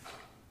ungodly.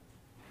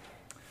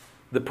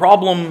 The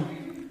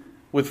problem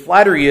with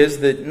flattery is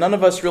that none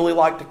of us really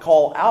like to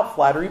call out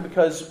flattery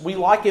because we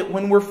like it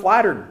when we're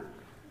flattered.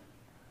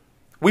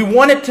 We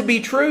want it to be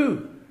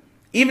true,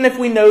 even if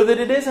we know that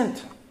it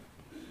isn't.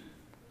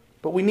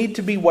 But we need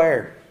to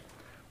beware.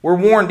 We're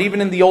warned even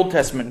in the Old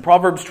Testament, in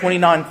Proverbs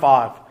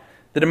 29:5,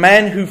 that a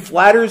man who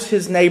flatters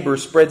his neighbor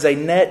spreads a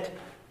net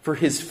for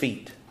his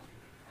feet.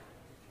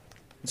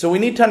 So we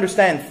need to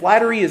understand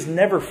flattery is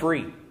never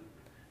free.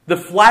 The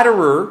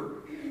flatterer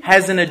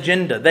has an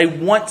agenda. They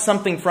want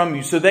something from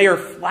you. So they are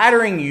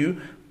flattering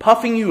you,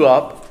 puffing you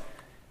up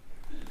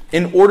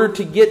in order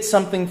to get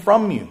something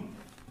from you,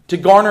 to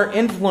garner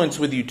influence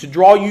with you, to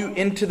draw you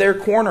into their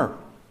corner,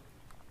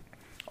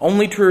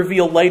 only to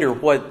reveal later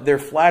what their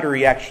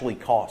flattery actually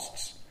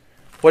costs,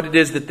 what it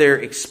is that they're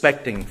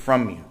expecting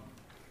from you.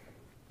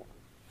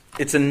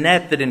 It's a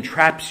net that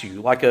entraps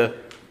you. Like a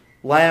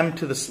lamb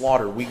to the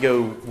slaughter, we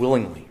go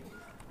willingly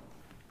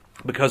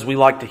because we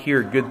like to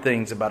hear good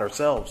things about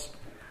ourselves.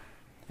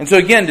 And so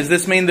again, does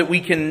this mean that we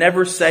can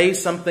never say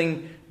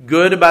something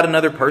good about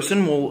another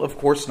person? Well, of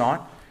course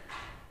not.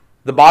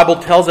 The Bible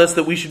tells us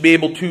that we should be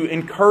able to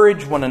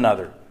encourage one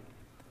another,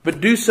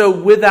 but do so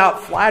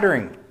without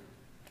flattering.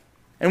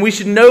 And we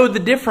should know the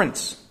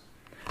difference,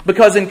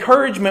 because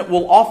encouragement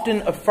will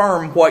often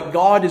affirm what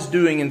God is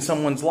doing in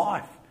someone's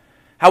life.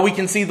 How we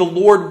can see the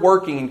Lord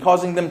working and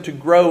causing them to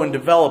grow and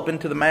develop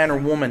into the man or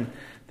woman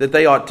that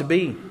they ought to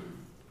be.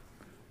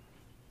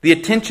 The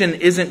attention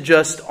isn't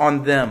just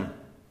on them.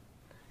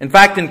 In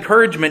fact,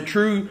 encouragement,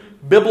 true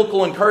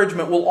biblical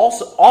encouragement, will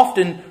also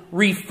often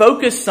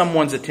refocus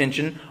someone's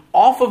attention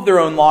off of their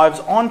own lives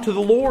onto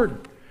the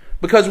Lord,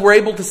 because we're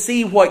able to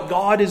see what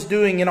God is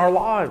doing in our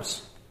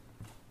lives.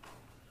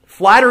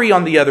 Flattery,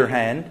 on the other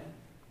hand,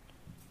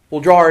 will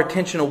draw our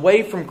attention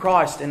away from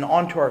Christ and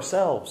onto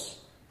ourselves.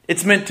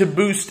 It's meant to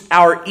boost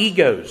our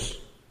egos,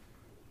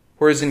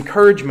 whereas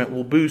encouragement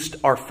will boost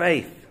our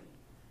faith.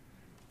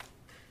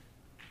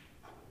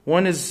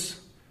 One is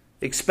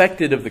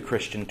expected of the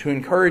Christian to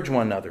encourage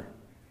one another.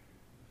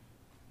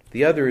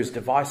 The other is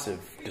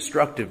divisive,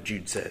 destructive,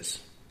 Jude says.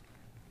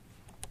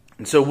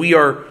 And so we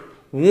are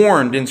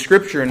warned in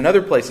Scripture and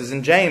other places,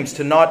 in James,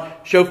 to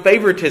not show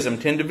favoritism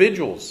to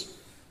individuals.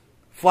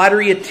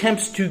 Flattery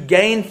attempts to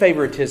gain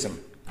favoritism.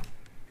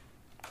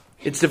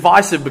 It's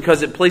divisive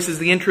because it places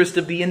the interest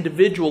of the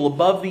individual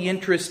above the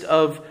interest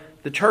of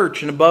the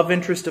church and above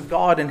interest of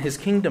God and His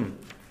kingdom.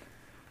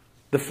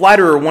 The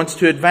flatterer wants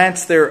to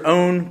advance their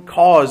own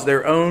cause,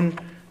 their own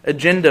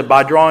agenda,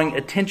 by drawing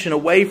attention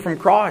away from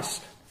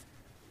Christ.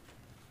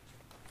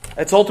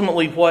 That's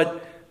ultimately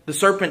what the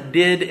serpent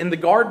did in the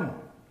garden.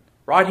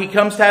 Right? He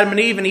comes to Adam and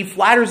Eve and he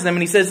flatters them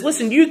and he says,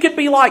 listen, you could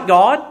be like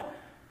God.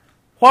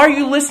 Why are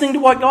you listening to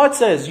what God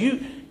says?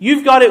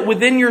 You've got it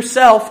within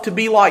yourself to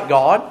be like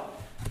God,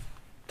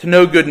 to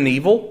know good and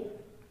evil.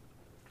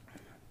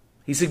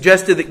 He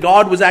suggested that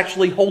God was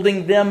actually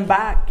holding them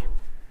back.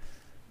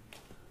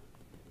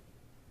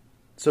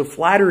 So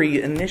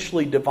flattery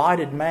initially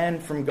divided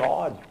man from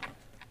God.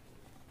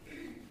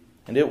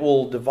 And it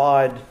will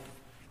divide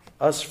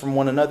us from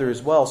one another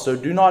as well. So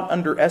do not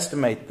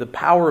underestimate the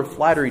power of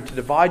flattery to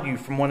divide you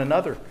from one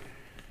another.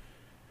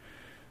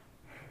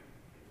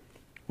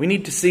 We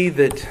need to see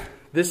that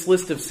this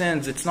list of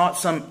sins, it's not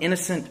some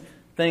innocent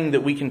thing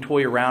that we can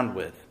toy around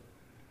with.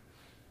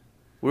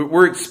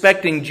 We're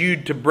expecting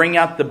Jude to bring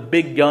out the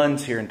big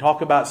guns here and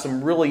talk about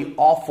some really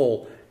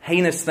awful,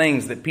 heinous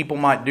things that people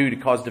might do to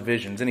cause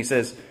divisions. And he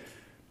says,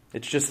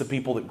 it's just the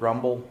people that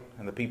grumble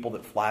and the people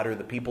that flatter,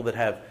 the people that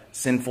have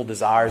sinful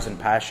desires and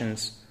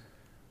passions.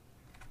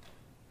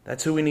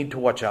 That's who we need to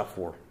watch out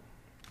for.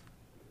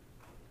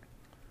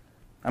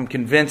 I'm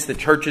convinced that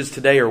churches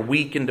today are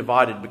weak and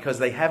divided because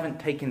they haven't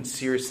taken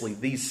seriously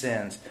these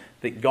sins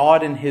that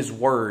God in His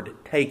Word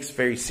takes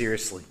very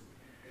seriously.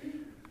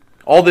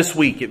 All this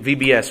week at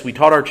VBS, we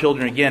taught our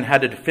children again how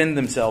to defend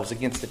themselves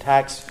against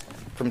attacks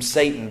from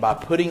Satan by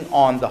putting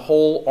on the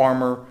whole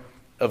armor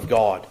of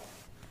God.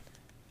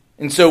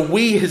 And so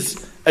we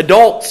as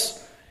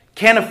adults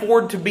can't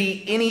afford to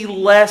be any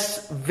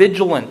less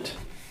vigilant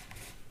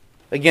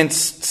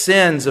against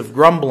sins of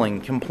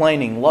grumbling,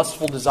 complaining,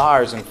 lustful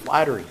desires, and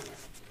flattery.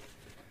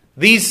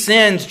 These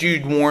sins,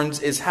 Jude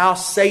warns, is how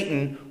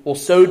Satan will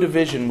sow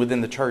division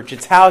within the church.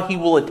 It's how he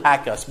will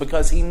attack us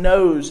because he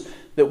knows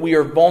that we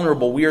are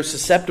vulnerable, we are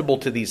susceptible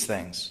to these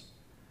things.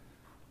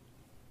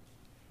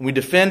 We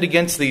defend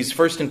against these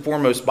first and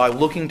foremost by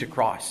looking to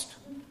Christ.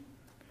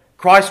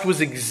 Christ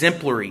was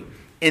exemplary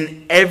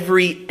in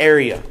every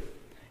area.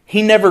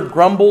 He never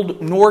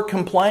grumbled nor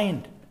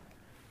complained.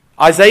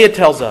 Isaiah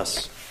tells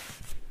us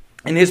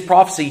in his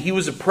prophecy, he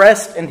was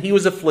oppressed and he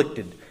was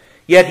afflicted,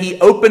 yet he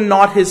opened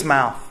not his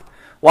mouth.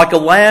 Like a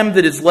lamb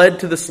that is led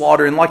to the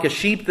slaughter, and like a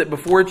sheep that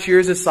before its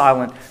shears is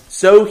silent,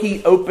 so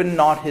he opened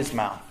not his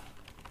mouth.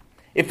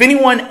 If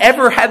anyone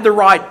ever had the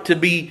right to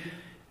be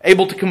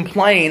able to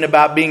complain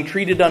about being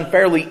treated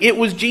unfairly, it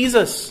was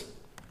Jesus.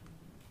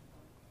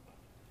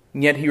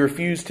 And yet he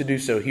refused to do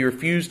so. He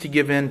refused to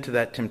give in to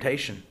that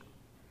temptation.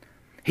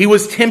 He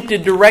was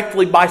tempted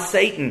directly by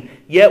Satan,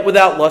 yet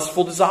without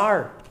lustful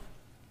desire.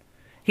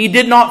 He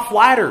did not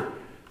flatter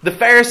the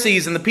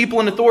Pharisees and the people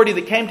in authority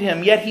that came to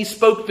him, yet he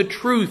spoke the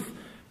truth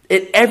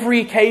at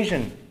every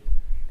occasion.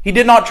 He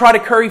did not try to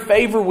curry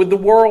favor with the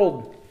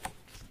world.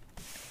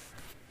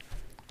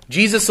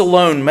 Jesus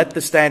alone met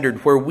the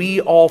standard where we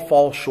all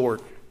fall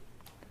short.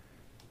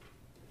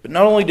 But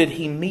not only did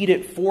He meet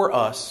it for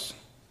us,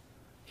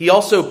 He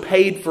also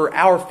paid for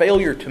our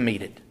failure to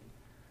meet it.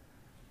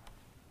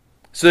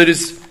 So that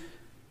as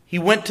He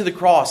went to the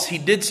cross, He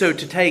did so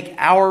to take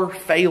our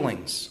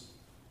failings.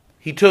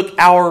 He took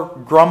our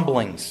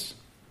grumblings,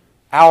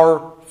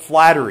 our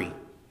flattery,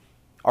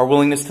 our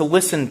willingness to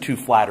listen to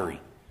flattery,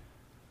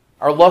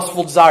 our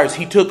lustful desires.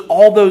 He took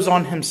all those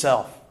on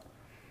Himself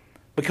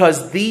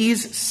because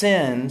these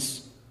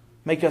sins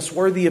make us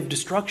worthy of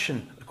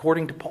destruction,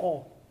 according to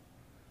Paul.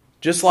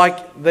 Just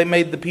like they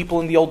made the people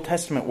in the Old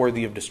Testament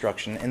worthy of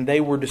destruction, and they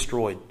were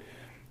destroyed.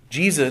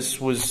 Jesus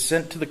was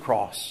sent to the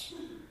cross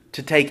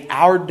to take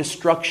our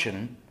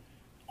destruction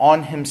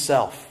on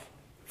Himself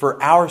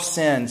for our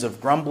sins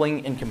of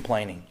grumbling and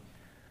complaining.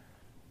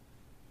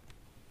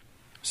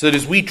 So that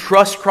as we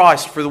trust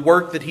Christ for the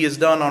work that He has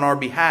done on our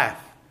behalf,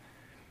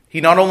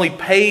 He not only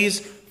pays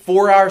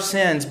for our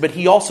sins, but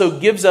He also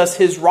gives us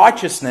His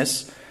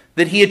righteousness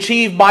that He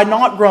achieved by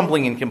not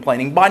grumbling and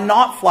complaining, by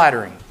not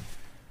flattering.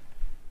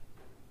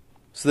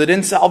 So that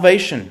in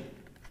salvation,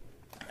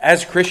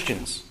 as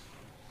Christians,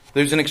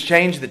 there's an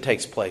exchange that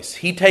takes place.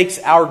 He takes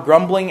our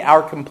grumbling,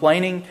 our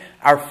complaining,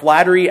 our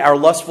flattery, our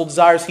lustful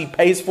desires. He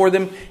pays for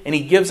them, and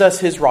He gives us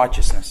His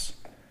righteousness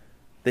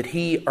that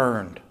He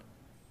earned.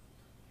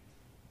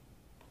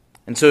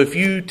 And so if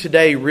you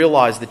today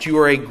realize that you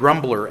are a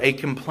grumbler, a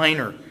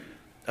complainer,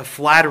 a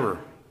flatterer,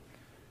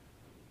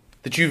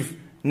 that you've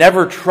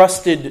never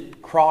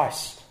trusted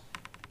Christ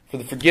for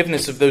the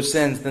forgiveness of those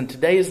sins, then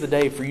today is the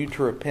day for you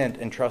to repent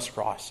and trust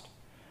Christ.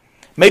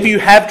 Maybe you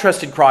have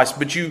trusted Christ,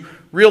 but you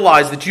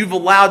realize that you've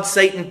allowed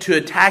Satan to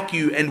attack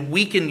you and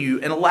weaken you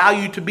and allow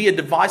you to be a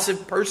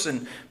divisive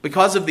person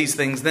because of these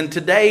things. Then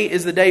today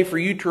is the day for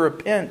you to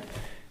repent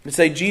and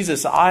say,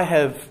 Jesus, I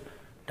have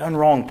done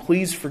wrong.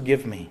 Please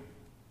forgive me.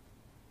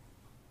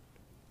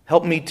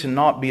 Help me to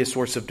not be a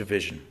source of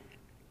division.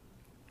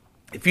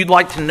 If you'd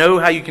like to know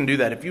how you can do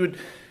that, if you would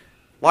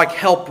like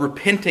help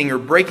repenting or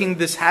breaking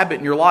this habit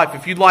in your life,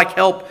 if you'd like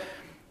help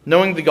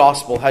knowing the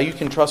gospel, how you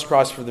can trust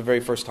Christ for the very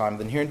first time,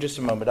 then here in just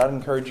a moment, I'd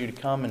encourage you to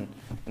come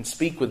and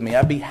speak with me.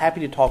 I'd be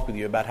happy to talk with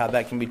you about how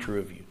that can be true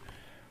of you.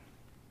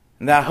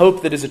 And I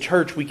hope that as a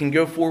church we can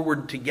go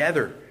forward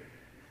together,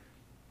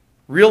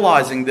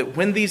 realizing that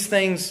when these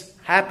things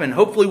happen,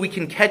 hopefully we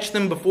can catch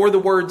them before the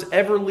words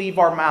ever leave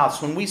our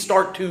mouths. When we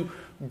start to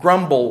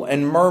grumble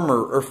and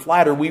murmur or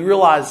flatter, we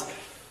realize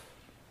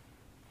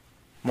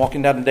I'm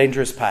walking down a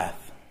dangerous path.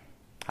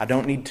 I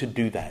don't need to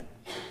do that.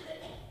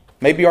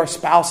 Maybe our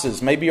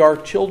spouses, maybe our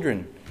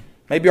children,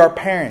 maybe our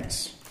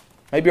parents,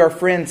 maybe our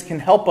friends can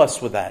help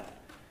us with that.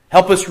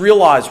 Help us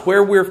realize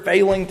where we're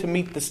failing to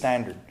meet the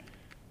standard.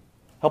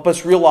 Help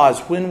us realize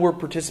when we're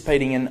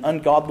participating in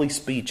ungodly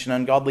speech and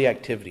ungodly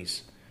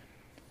activities.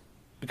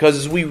 Because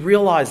as we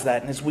realize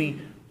that and as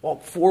we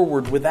walk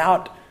forward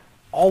without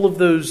all of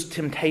those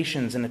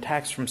temptations and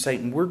attacks from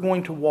Satan, we're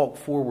going to walk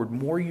forward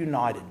more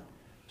united,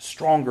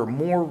 stronger,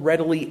 more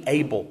readily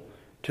able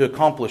to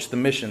accomplish the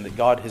mission that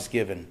God has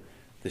given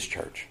this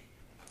church.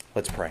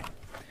 Let's pray.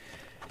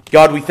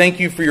 God, we thank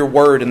You for Your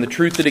word and the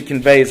truth that it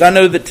conveys. I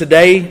know that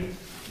today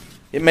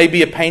It may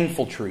be a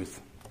painful truth.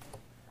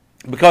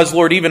 Because,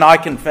 Lord, even I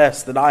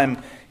confess that I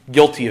am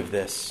guilty of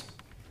this.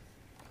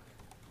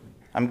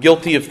 I'm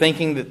guilty of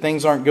thinking that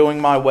things aren't going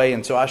my way,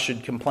 and so I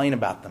should complain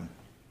about them.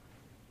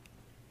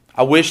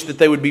 I wish that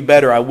they would be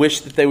better. I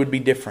wish that they would be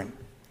different.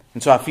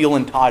 And so I feel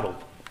entitled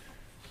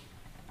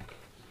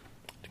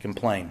to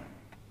complain.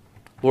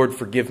 Lord,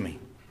 forgive me.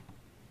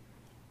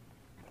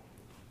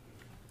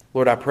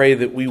 Lord, I pray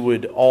that we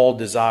would all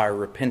desire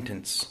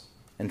repentance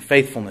and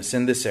faithfulness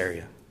in this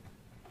area.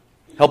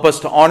 Help us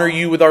to honor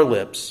you with our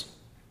lips,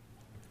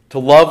 to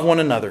love one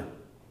another,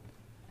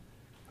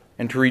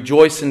 and to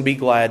rejoice and be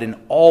glad in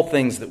all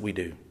things that we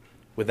do,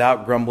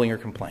 without grumbling or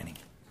complaining.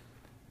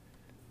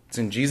 It's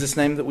in Jesus'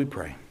 name that we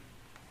pray.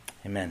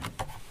 Amen.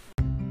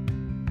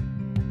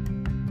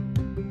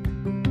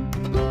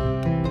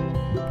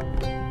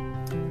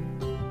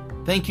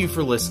 Thank you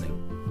for listening.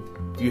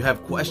 If you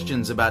have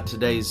questions about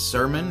today's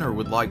sermon or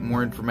would like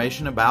more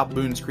information about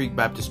Boones Creek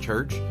Baptist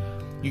Church,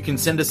 you can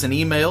send us an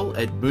email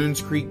at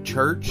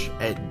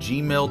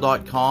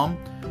boonescreekchurch@gmail.com,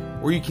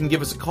 or you can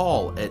give us a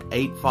call at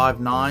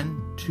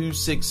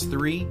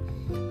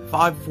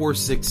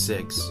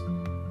 859-263-5466.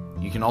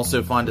 You can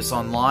also find us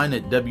online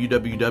at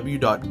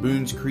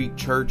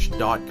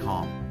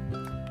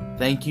www.boonescreekchurch.com.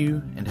 Thank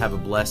you and have a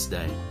blessed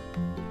day.